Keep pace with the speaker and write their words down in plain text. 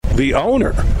the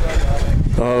owner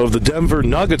of the Denver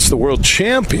Nuggets, the world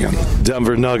champion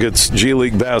Denver Nuggets G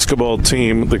League basketball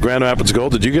team, the Grand Rapids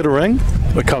Gold. Did you get a ring?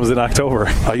 It comes in October.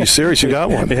 Are you serious? You got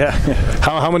one? Yeah.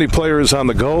 How many players on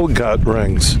the Gold got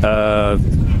rings?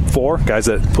 4 guys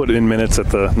that put in minutes at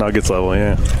the Nuggets level.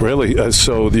 Yeah. Really?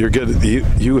 So you're good.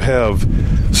 You have.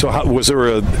 So was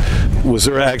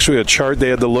there actually a chart they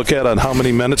had to look at on how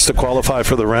many minutes to qualify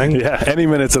for the ring? Yeah, any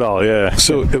minutes at all. Yeah.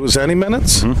 So it was any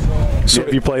minutes. Mm-hmm. So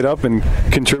if you played up and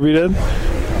contributed.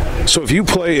 So if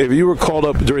you were called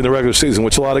up during the regular season,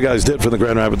 which a lot of guys did for the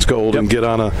Grand Rapids Gold, and get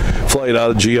on a flight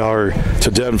out of GR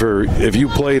to Denver, if you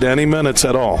played any minutes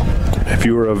at all, if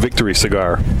you were a victory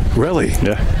cigar. Really?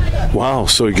 Yeah. Wow.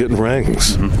 So you're getting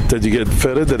rings. Mm-hmm. Did you get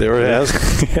fitted? Did they ever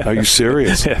ask? Yeah. Are you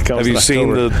serious? Yeah, have you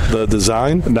seen the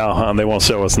design? No, they won't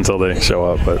show us until they show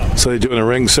up. But so they're doing a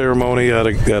ring ceremony at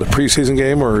a preseason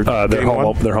game or their home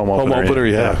opener.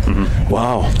 Yeah. Mm-hmm.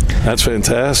 Wow. That's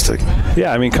fantastic.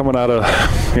 Yeah, I mean, coming out of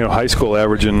high school,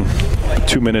 averaging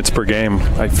 2 minutes per game,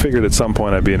 I figured at some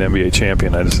point I'd be an NBA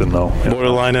champion. I just didn't know.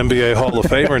 Borderline NBA Hall of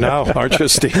Famer now, aren't you,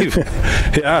 Steve?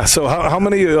 Yeah. So how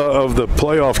many of the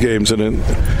playoff games and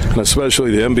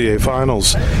especially the NBA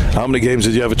Finals, how many games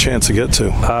did you have a chance to get to?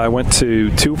 I went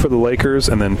to 2 for the Lakers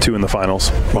and then 2 in the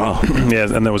finals. Wow.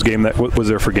 Yeah, and there was game that was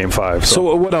there for Game 5.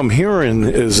 So what I'm hearing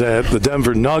is that the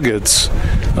Denver Nuggets,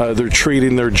 they're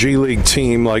treating their G League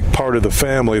team like part of the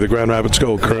family, the Grand Rapids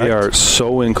Gold, correct? They are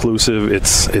so inclusive.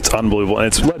 It's unbelievable. And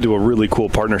it's led to a really cool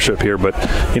partnership here. But,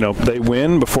 they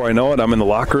win. Before I know it, I'm in the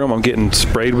locker room. I'm getting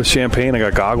sprayed with champagne. I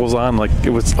got goggles on. Like, it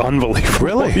was unbelievable.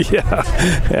 Really? Yeah.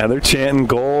 Yeah, they're chanting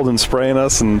gold and spraying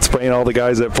us and spraying all the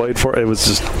guys that played for it. It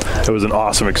was an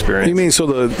awesome experience. You mean so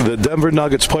the Denver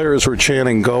Nuggets players were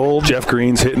chanting gold? Jeff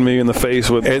Green's hitting me in the face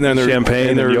with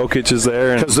champagne, and Jokic is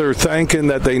there. Because they're thinking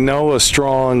that they know a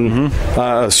strong,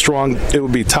 it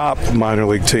would be top minor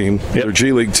league team, their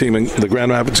G League team, and the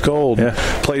Grand Rapids Gold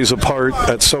plays a part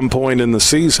at some point in the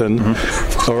season,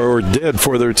 or did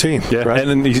for their team. Yeah, right?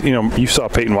 And then you saw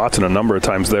Peyton Watson a number of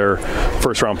times. Their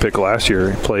first-round pick last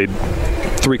year played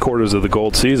 3/4 of the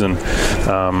Gold season,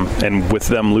 and with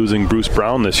them losing Bruce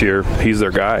Brown this year, he's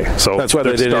their guy. So that's why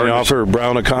they didn't offer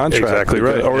Brown a contract. Exactly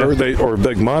right, or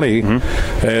big money.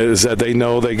 Is that they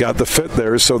know they got the fit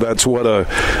there. So that's what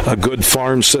a good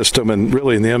farm system, and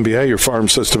really in the NBA, your farm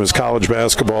system is college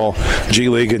basketball, G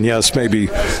League, and yes, maybe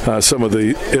some of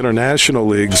the international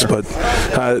leagues, but.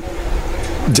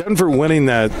 Denver winning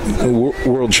that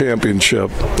world championship,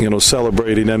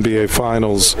 celebrating NBA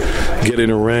Finals,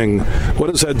 getting a ring.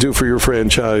 What does that do for your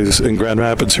franchise in Grand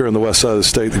Rapids here on the west side of the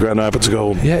state, the Grand Rapids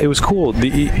Gold? Yeah, it was cool.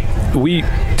 We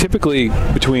typically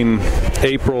between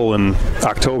April and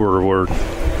October were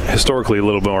historically a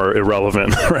little more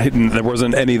irrelevant, right? And there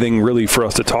wasn't anything really for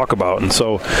us to talk about. And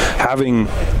so having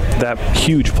that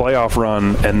huge playoff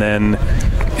run, and then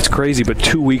it's crazy, but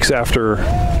 2 weeks after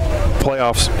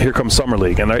playoffs, here comes Summer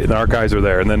League, and our guys are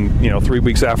there. And then, 3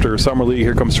 weeks after Summer League,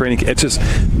 here comes training. It's just,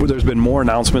 there's been more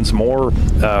announcements, more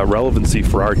relevancy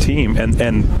for our team, and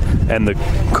the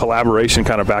collaboration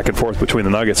kind of back and forth between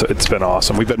the Nuggets. It's been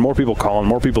awesome. We've had more people calling,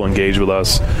 more people engaged with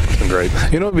us. It's been great.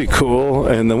 It'd be cool,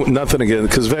 and nothing again,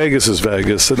 because Vegas is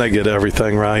Vegas, and they get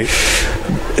everything right.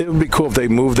 It would be cool if they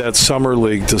moved that Summer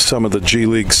League to some of the G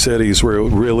League cities where it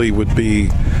really would be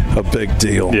a big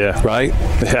deal. Yeah. Right?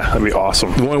 Yeah, that'd be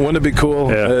awesome. Wouldn't it be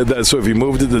cool? Yeah. So if you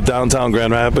moved to the downtown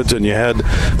Grand Rapids and you had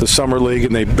the Summer League,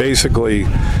 and they basically,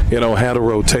 had a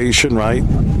rotation, right,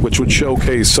 which would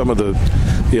showcase some of the,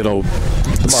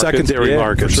 secondary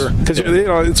markets. Because,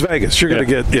 it's Vegas. You're going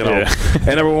to get,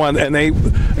 and everyone, and they,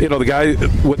 the guy,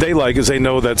 what they like is they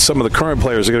know that some of the current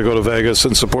players are going to go to Vegas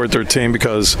and support their team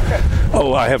because,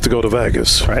 I have to go to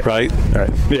Vegas, right?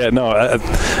 Yeah, no,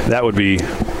 that would be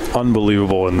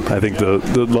unbelievable, and I think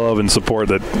the love and support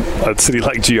that a city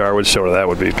like GR would show, that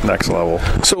would be next level.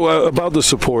 So about the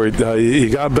support, you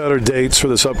got better dates for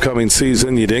this upcoming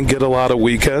season. You didn't get a lot of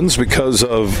weekends because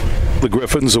of the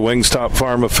Griffins, the Wingstop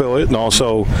Farm affiliate, and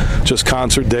also just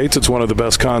concert dates. It's one of the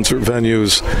best concert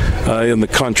venues in the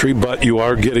country, but you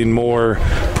are getting more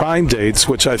prime dates,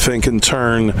 which I think in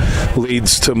turn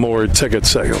leads to more ticket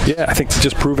sales. Yeah, I think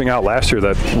just proving out last year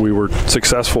that we were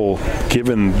successful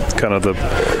given kind of the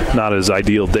not as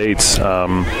ideal dates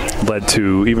led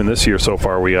to, even this year so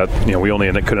far, we got, we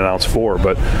only could announce 4,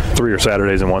 but 3 are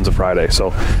Saturdays and 1's a Friday.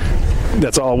 So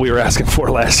that's all we were asking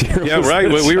for last year. Yeah, right.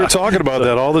 We were talking about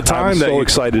that all the time. I'm so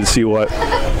excited to see what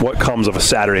comes of a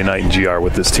Saturday night in GR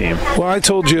with this team. Well, I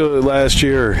told you last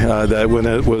year that when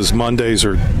it was Mondays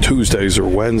or Tuesdays or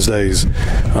Wednesdays,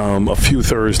 a few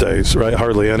Thursdays, right,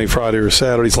 hardly any Friday or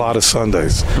Saturdays, a lot of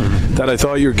Sundays, that I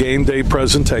thought your game day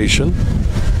presentation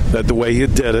that the way you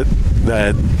did it,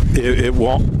 that it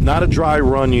won't, not a dry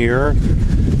run year,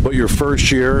 but your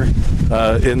first year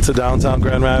into downtown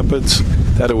Grand Rapids,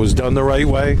 that it was done the right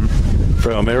way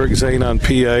from Eric Zane on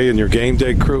PA and your game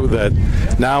day crew, that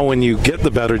now when you get the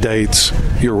better dates,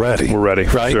 you're ready. We're ready,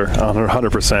 right? Sure,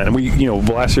 100%. And we,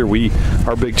 last year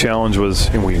our big challenge was,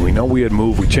 and we know we had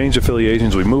moved, we changed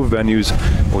affiliations, we moved venues,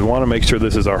 we want to make sure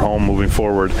this is our home moving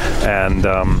forward, and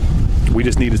we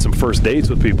just needed some first dates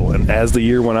with people. And as the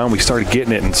year went on, we started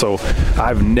getting it. And so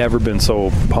I've never been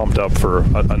so pumped up for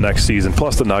a next season,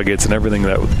 plus the Nuggets and everything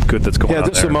that's going on. Yeah,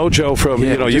 this is the mojo from,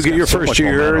 you get your first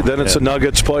year, then it's a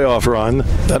Nuggets playoff run,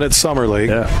 then it's Summer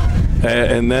League. Yeah.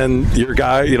 And then your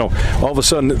guy, all of a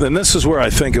sudden, and this is where I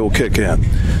think it will kick in.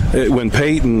 When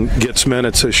Peyton gets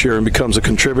minutes this year and becomes a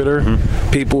contributor,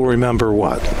 people remember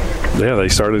what? Yeah, they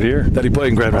started here. That he played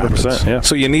in Grand Rapids. Yeah.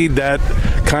 So you need that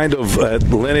kind of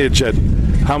lineage at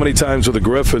how many times with the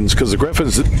Griffins, because the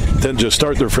Griffins didn't just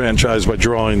start their franchise by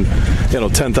drawing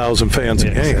 10,000 fans a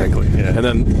game. Exactly. Yeah. And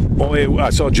then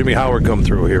I saw Jimmy Howard come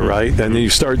through here, right? And then you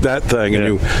start that thing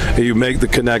and you make the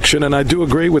connection. And I do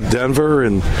agree with Denver,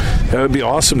 and it would be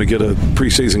awesome to get a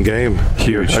preseason game.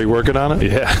 Huge. Are you working on it?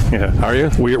 Yeah. Are you?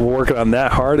 We're working on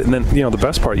that hard. And then the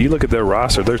best part, you look at their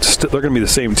roster, they're going to be the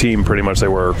same team pretty much they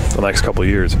were the next couple of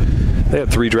years. They had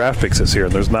 3 draft picks this year,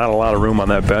 and there's not a lot of room on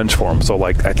that bench for them. So,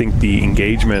 I think the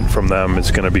engagement from them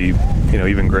is going to be,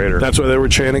 even greater. That's why they were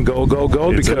chanting "Gold, Gold,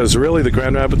 Gold," because really the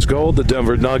Grand Rapids Gold, the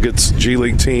Denver Nuggets G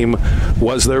League team,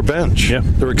 was their bench. Yeah,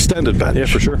 their extended bench. Yeah,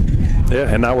 for sure. Yeah,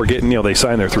 and now we're getting, they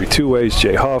signed their 3 two-ways,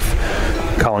 Jay Huff,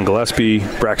 Colin Gillespie,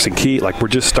 Braxton Key. We're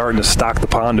just starting to stock the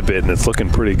pond a bit, and it's looking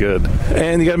pretty good.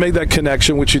 And you got to make that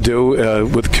connection, which you do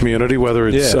with the community, whether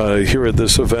it's here at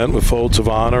this event with Folds of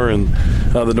Honor and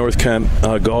the North Kent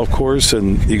Golf Course,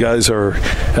 and you guys are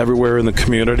everywhere in the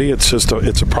community. It's just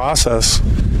it's a process.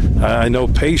 I know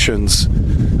patience.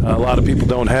 A lot of people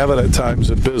don't have it at times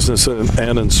in business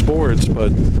and in sports,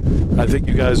 but I think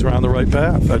you guys are on the right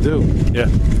path. I do. Yeah,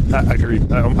 I agree.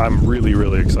 I'm really,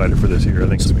 really excited for this year. I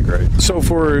think it's going to be great. So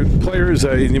for players,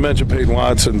 and you mentioned Peyton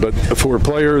Watson, but for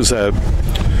players that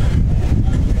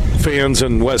fans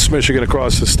in West Michigan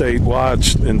across the state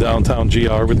watched in downtown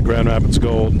GR with the Grand Rapids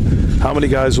Gold, how many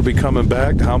guys will be coming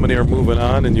back? How many are moving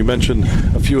on? And you mentioned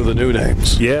a few of the new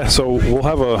names. Yeah, so we'll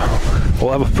have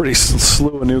a pretty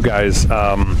slew of new guys.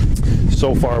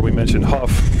 So far, we mentioned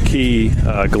Huff, Key,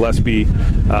 Gillespie.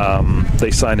 They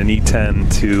signed an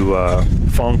E10 to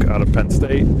Funk out of Penn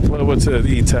State. What's an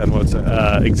E10? What's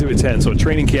that? Exhibit 10. So a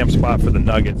training camp spot for the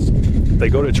Nuggets. They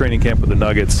go to a training camp with the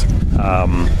Nuggets,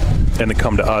 and they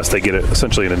come to us. They get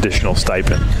essentially an additional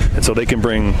stipend, and so they can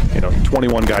bring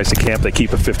 21 guys to camp. They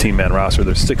keep a 15-man roster.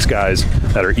 There's 6 guys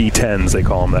that are E10s, they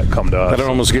call them, that come to us. That are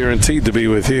almost guaranteed to be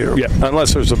with you. Yeah.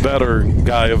 Unless there's a better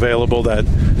guy available that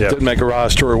didn't make a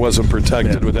roster or wasn't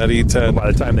protected with that E10.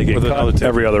 By the time they get cut,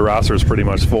 every other roster is pretty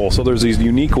much full. So there's these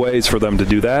unique ways for them to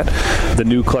do that. The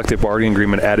new collective bargaining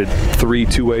agreement added 3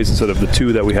 two-ways instead of the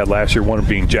 2 that we had last year. One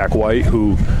being Jack White,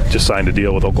 who just signed a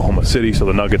deal with Oklahoma City, so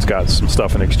the Nuggets got some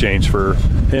stuff in exchange for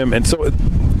him. And so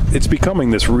it's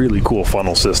becoming this really cool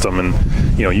funnel system,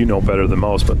 and you know better than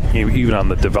most, but even on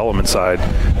the development side,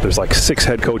 there's 6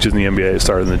 head coaches in the NBA that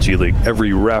started in the G League.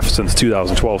 Every ref since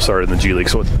 2012 started in the G League.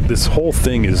 So this whole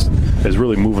thing is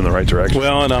really moving in the right direction.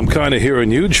 Well, and I'm kind of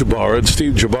hearing you, Jbarra. It's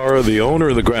Steve Jbarra, the owner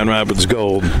of the Grand Rapids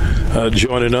Gold,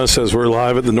 joining us as we're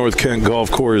live at the North Kent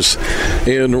Golf Course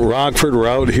in Rockford. We're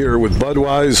out here with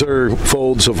Budweiser,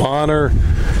 Folds of Honor.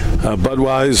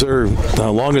 Budweiser,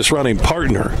 longest-running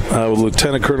partner with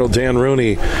Lieutenant Colonel Dan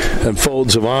Rooney and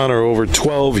Folds of Honor over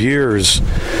 12 years.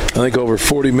 I think over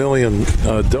 $40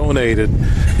 million donated.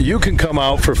 You can come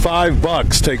out for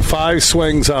 $5, take 5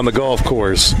 swings on the golf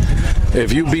course.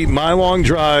 If you beat My Long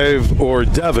Drive or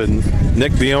Devin,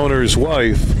 Nick, the owner's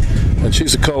wife, and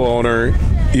she's a co-owner,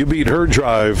 you beat her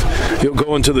drive, you'll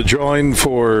go into the drawing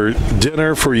for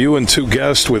dinner for you and 2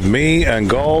 guests with me and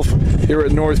golf here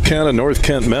at North Kent, a North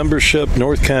Kent membership,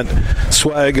 North Kent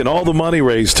swag, and all the money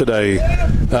raised today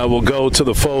will go to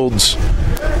the Folds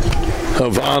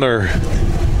of Honor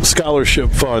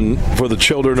Scholarship Fund for the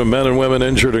children of men and women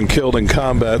injured and killed in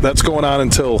combat. That's going on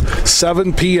until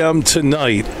 7 p.m.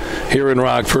 tonight here in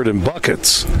Rockford, and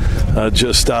Buckets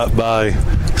just stopped by.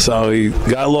 So he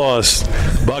got lost.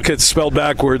 Buckets spelled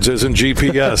backwards isn't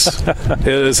GPS.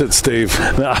 Is it, Steve?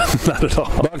 No, not at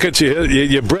all. Buckets,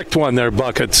 you bricked one there,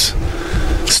 Buckets.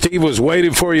 Steve was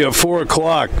waiting for you at 4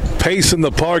 o'clock, pacing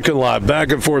the parking lot,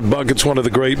 back and forth. Buckets, one of the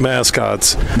great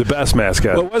mascots. The best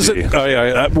mascot. Well, was it? Oh,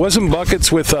 yeah, wasn't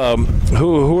Buckets with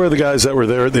who are the guys that were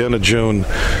there at the end of June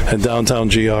in downtown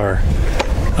GR?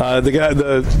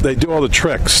 They do all the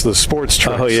tricks, the sports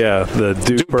tricks. Oh yeah, the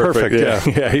Dude Perfect.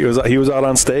 Yeah. He was out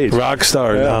on stage. Rock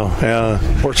star now.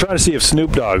 Yeah. We're trying to see if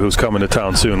Snoop Dogg, who's coming to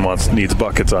town soon, needs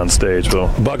buckets on stage. Though.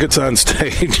 Buckets on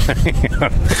stage.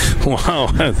 Wow,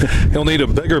 he'll need a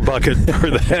bigger bucket for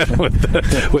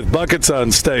that with buckets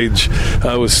on stage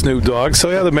with Snoop Dogg. So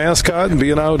yeah, the mascot and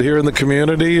being out here in the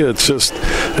community, it's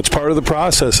part of the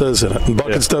process, isn't it? And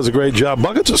Buckets does a great job.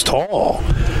 Buckets is tall.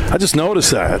 I just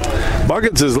noticed that.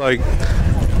 Buckets is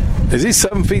is he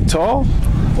 7 feet tall?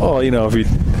 Well, if you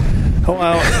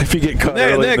if you get cut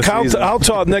early Nick, how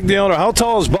tall? Nick, the owner, how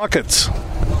tall is Buckets?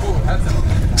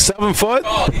 7 foot?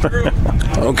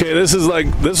 Okay, this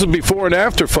is before and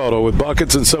after photo with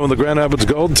Buckets and some of the Grand Rapids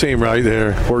Gold team right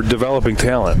there. We're developing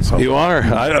talent. So. You are.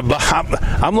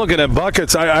 I'm looking at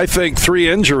Buckets. I think 3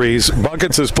 injuries.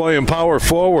 Buckets is playing power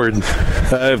forward.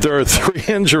 If there are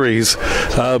 3 injuries,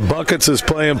 Buckets is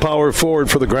playing power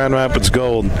forward for the Grand Rapids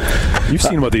Gold. You've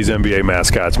seen what these NBA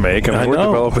mascots make. I mean, we're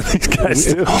developing these guys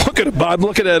too. Look at it. I'm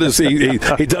looking at his.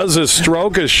 He does his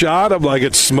stroke, his shot. I'm like,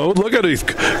 it's smooth. Look at his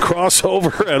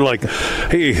crossover and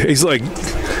he's like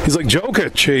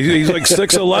Jokic. He's like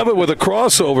 6'11" with a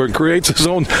crossover and creates his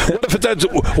own. What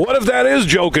if that is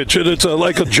Jokic and it's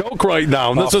like a joke right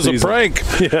now? And this is a prank.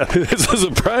 Yeah, this is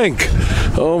a prank.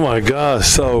 Oh my gosh!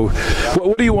 So,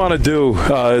 what do you want to do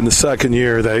in the second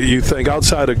year that you think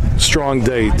outside of strong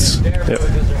dates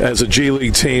as a G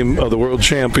League team of the world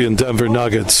champion Denver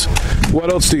Nuggets?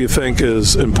 What else do you think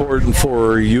is important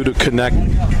for you to connect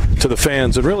to the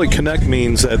fans? And really, connect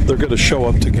means that they're going to show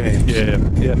up to games. Yeah.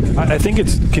 I think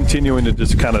it's continuing to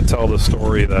just kind of tell the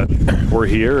story that we're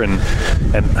here and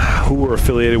who we're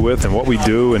affiliated with and what we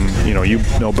do, and you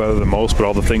know better than most, but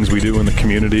all the things we do in the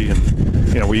community,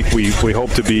 and we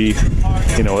hope to be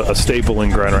a staple in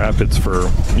Grand Rapids for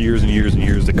years and years and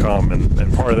years to come,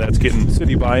 and part of that's getting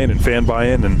city buy-in and fan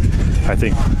buy-in, and I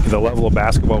think the level of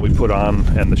basketball we put on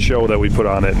and the show that we put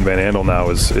on it in Van Andel now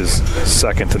is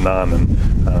second to none,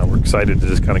 and we're excited to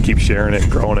just kind of keep sharing it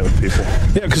and growing it with people.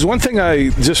 Yeah, because one thing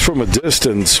just from a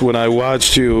distance, when I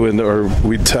watched you or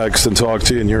we'd text and talk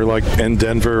to you and you're like in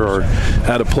Denver or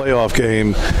at a playoff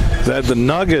game, that the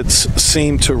Nuggets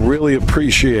seem to really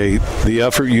appreciate the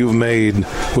effort you've made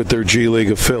with their G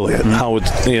League affiliate. Mm-hmm. How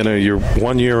it's, you're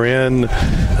 1 year in,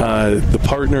 the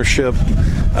partnership,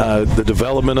 the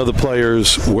development of the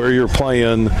players, where you're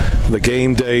playing, the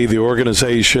game day, the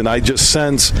organization. I just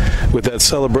sense with that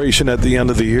celebration at the end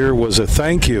of the year was a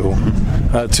thank you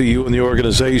to you and the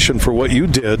organization for what you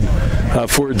did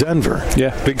for Denver.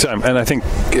 Yeah, big time. And I think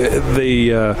they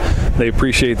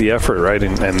appreciate the effort, right?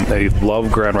 And they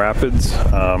love Grand Rapids.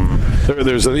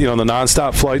 There's the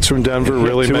nonstop flights from Denver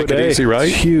really make it easy, right?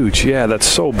 It's huge. Yeah, that's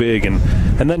so big. And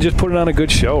then just putting on a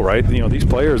good show, right? These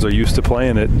players are used to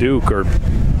playing at Duke or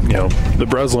the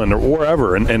Breslin or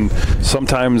wherever, and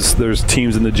sometimes there's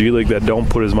teams in the G League that don't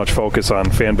put as much focus on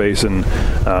fan base and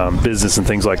business and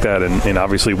things like that, and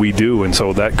obviously we do, and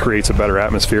so that creates a better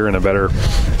atmosphere and a better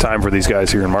time for these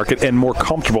guys here in market, and more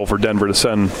comfortable for Denver to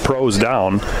send pros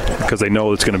down because they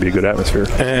know it's going to be a good atmosphere.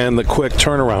 And the quick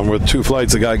turnaround with 2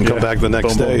 flights, the guy can come back the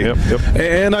next day. Yep.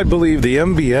 And I believe the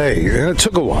NBA, and it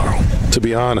took a while, to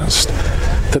be honest,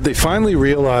 that they finally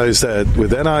realized that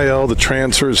with NIL, the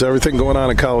transfers, everything going on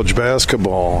in college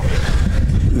basketball,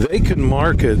 they can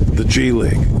market the G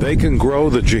League. They can grow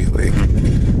the G League.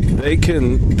 They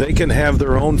can have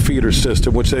their own feeder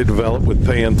system, which they develop with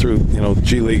paying through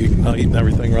G League Ignite and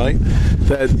everything, right?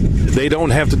 That they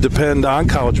don't have to depend on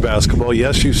college basketball.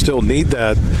 Yes, you still need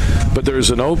that, but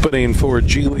there's an opening for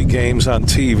G League games on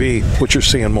TV, which you're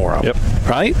seeing more of. Yep.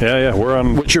 Right? Yeah. We're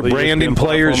on. Which you're branding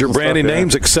players, you're branding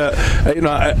names, except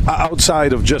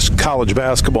outside of just college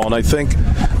basketball, and I think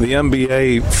the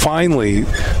NBA finally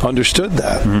understood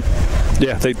that. Mm-hmm.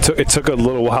 Yeah, it took a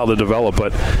little while to develop,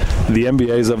 but the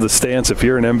NBA's of the stance. If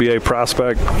you're an NBA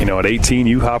prospect, at 18,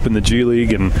 you hop in the G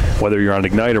League, and whether you're on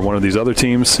Ignite or one of these other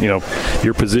teams, you're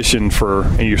positioned for,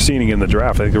 and you're seeing it in the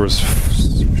draft. I think there was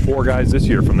 4 guys this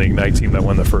year from the Ignite team that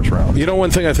won the first round. One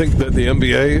thing I think that the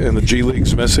NBA and the G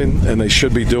League's missing, and they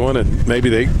should be doing, and maybe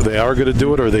they are going to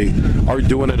do it, or they are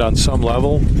doing it on some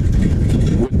level,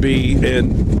 would be,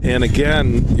 and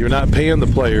again, you're not paying the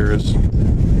players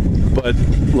but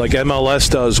like MLS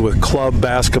does with club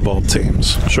basketball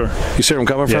teams. Sure. You see where I'm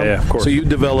coming from? Yeah, of course. So you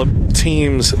develop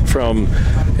teams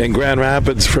in Grand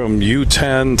Rapids from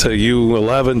U10 to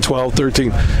U11, 12,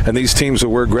 13, and these teams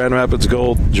will wear Grand Rapids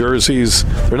gold jerseys.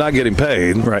 They're not getting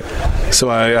paid. Right. So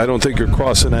I don't think you're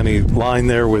crossing any line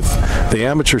there with the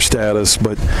amateur status,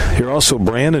 but you're also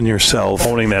branding yourself.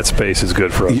 Owning that space is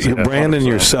good for us. You're branding 100%.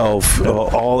 Yourself.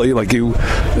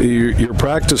 Your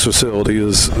practice facility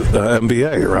is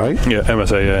MBA, right? Yeah,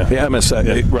 MSA. Yeah,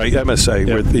 MSA. Right, MSA.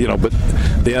 Yep. But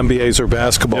the MBA's our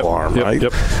basketball arm, right?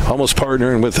 Yep. Almost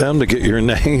partnering with them to get your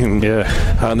name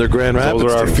on their Grand Rapids.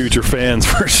 Those are our teams. Future fans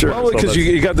for sure. Well, because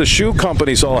you got the shoe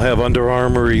companies all have Under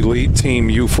Armour Elite Team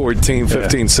U14,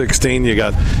 15, 16. You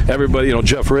got everybody.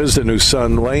 Jeff Risden, whose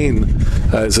son Lane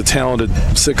is a talented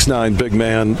 6'9" big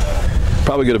man.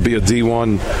 Probably going to be a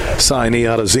D1 signee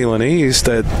out of Zeeland East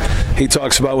that he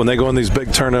talks about when they go in these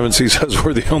big tournaments. He says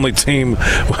we're the only team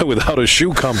without a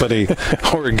shoe company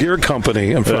or a gear company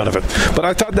in front of it. But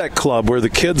I thought that club where the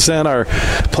kids then are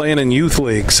playing in youth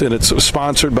leagues and it's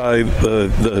sponsored by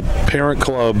the parent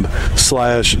club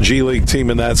 / G League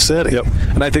team in that city. Yep.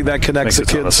 And I think that connects the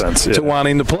kids to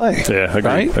wanting to play. Yeah, agreed.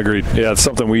 Right? Agreed. Yeah, it's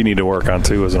something we need to work on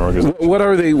too as an organization.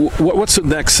 What's the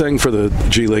next thing for the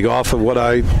G League off of what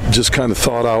I just kind of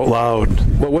thought out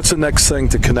loud? Well, what's the next thing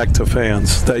to connect to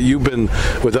fans that you've been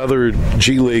with other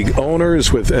G League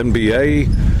owners, with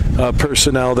NBA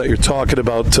personnel that you're talking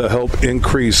about to help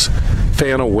increase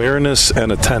fan awareness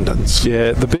and attendance?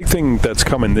 Yeah, the big thing that's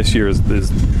coming this year is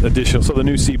additional. So the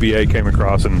new CBA came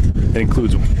across and it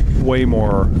includes way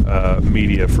more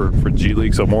media for G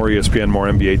League, so more ESPN, more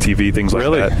NBA TV, things like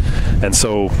that. And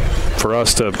so for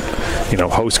us to,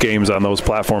 host games on those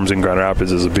platforms in Grand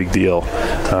Rapids is a big deal.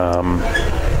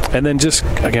 And then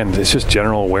it's just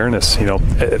general awareness.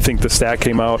 I think the stat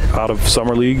came out of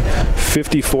Summer League,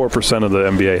 54% of the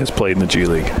NBA has played in the G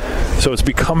League. So it's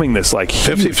becoming this huge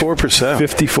 54%.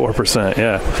 54%,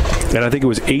 yeah. And I think it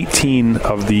was 18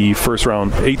 of the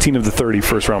 30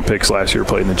 first round picks last year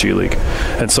played in the G League.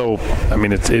 And so,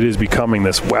 it is becoming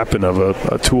this weapon of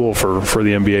a tool for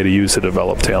the NBA to use to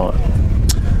develop talent.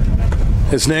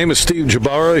 His name is Steve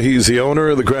Jbarra. He's the owner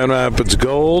of the Grand Rapids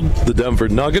Gold, the Denver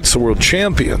Nuggets, the world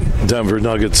champion Denver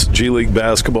Nuggets G League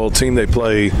basketball team. They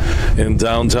play in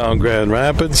downtown Grand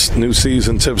Rapids. New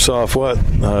season tips off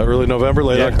early November,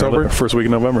 late October? First week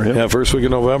of November, yeah. Yeah, first week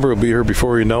of November. He'll be here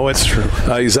before you know it. That's true.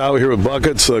 He's out here with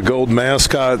buckets, a gold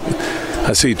mascot.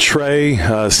 I see Trey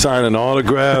signing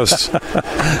autographs.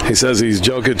 He says he's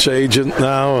Jokic agent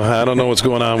now. I don't know what's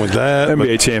going on with that.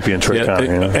 NBA champion Trey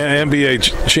Connor.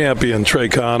 NBA champion Trey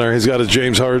Connor. He's got his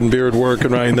James Harden beard working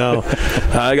right now.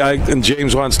 And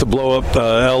James wants to blow up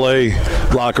L.A.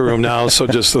 locker room now, so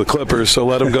just the Clippers. So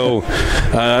let him go.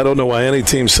 I don't know why any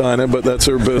team sign it, but that's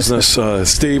their business.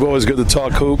 Steve, always good to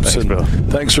talk hoops. Thanks, Bill.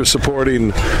 Thanks for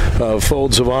supporting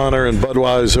Folds of Honor and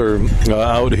Budweiser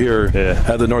out here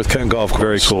at the North Kent Golf Course.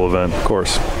 Very cool event, of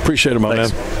course. Appreciate it, my man.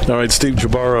 All right, Steve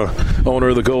Jbarra, owner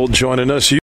of the Gold, joining us.